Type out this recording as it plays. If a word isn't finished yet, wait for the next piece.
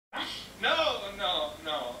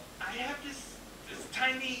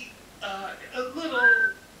a little.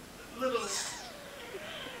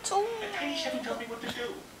 A tiny chef tells me what to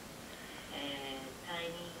do.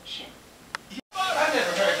 Tiny chef. I've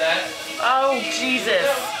never heard that. Oh, Jesus.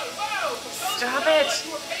 Stop it.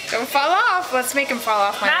 Don't fall off. Let's make him fall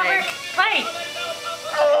off my Maverick, leg. play.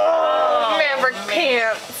 Oh, Maverick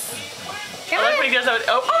pants. I like when he does that.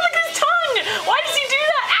 Oh, look at his tongue. Why does he do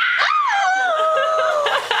that?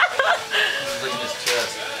 Look at his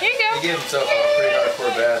chest. Here you go. He gave himself a pretty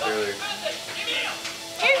hardcore bath earlier.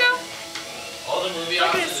 Here you go. All the movie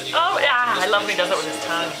options. Oh, yeah. I love when he does that with his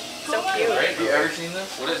tongue. So cute. Right? Have you ever seen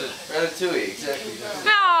this? What is it? Ratatouille, exactly.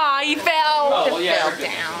 Aw, he fell. Oh, well, yeah, He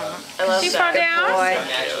fell down. I love She that. fell down? I'm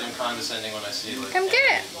naturally condescending when I see it. Come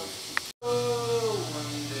get it.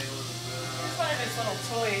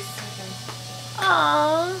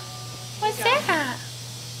 Aww. What's that?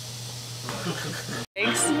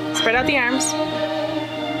 Legs. Spread out the arms.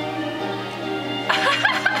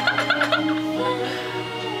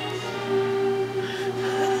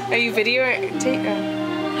 Are you videoing?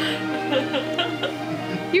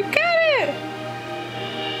 You got it!